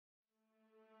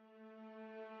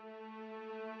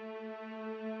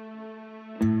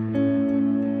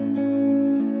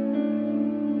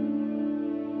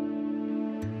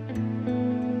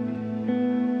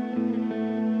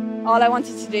All I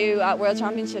wanted to do at World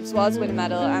Championships was win a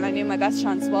medal, and I knew my best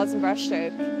chance was in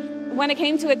breaststroke. When it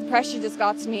came to it, the pressure just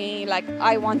got to me. Like,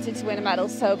 I wanted to win a medal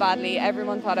so badly.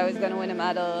 Everyone thought I was going to win a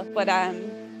medal, but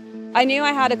I knew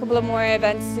I had a couple of more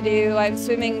events to do. I was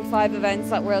swimming 5 events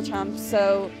at World Champs,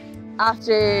 so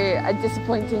after a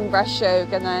disappointing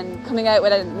breaststroke and then coming out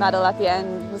with a medal at the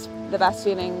end was the best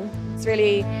feeling. It's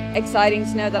really exciting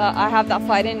to know that I have that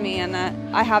fight in me, and that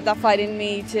I have that fight in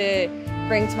me to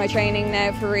bring to my training now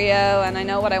for Rio, and I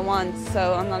know what I want,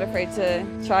 so I'm not afraid to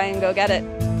try and go get it.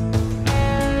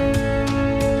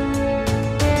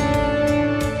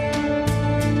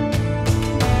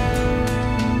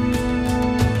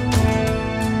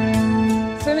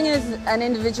 Swimming is an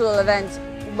individual event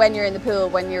when you're in the pool,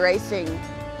 when you're racing,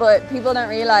 but people don't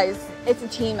realise it's a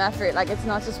team effort. Like, it's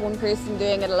not just one person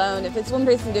doing it alone. If it's one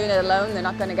person doing it alone, they're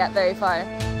not going to get very far.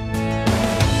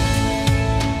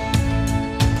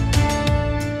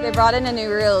 They brought in a new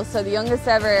rule, so the youngest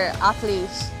ever athlete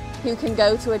who can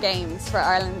go to a Games for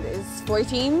Ireland is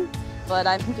 14, but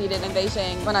I competed in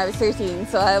Beijing when I was 13,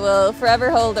 so I will forever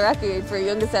hold the record for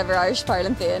youngest ever Irish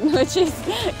Paralympian, which is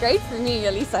great for me.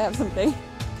 At least I have something.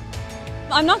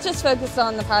 I'm not just focused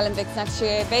on the Paralympics next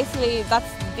year. Basically,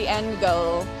 that's the end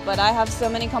goal, but I have so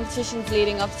many competitions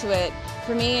leading up to it.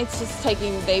 For me, it's just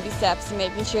taking baby steps and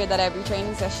making sure that every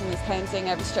training session is counting,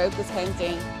 every stroke is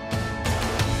counting.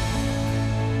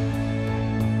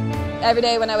 Every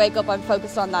day when I wake up, I'm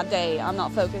focused on that day. I'm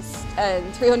not focused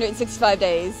 365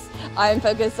 days. I'm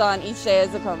focused on each day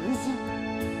as it comes.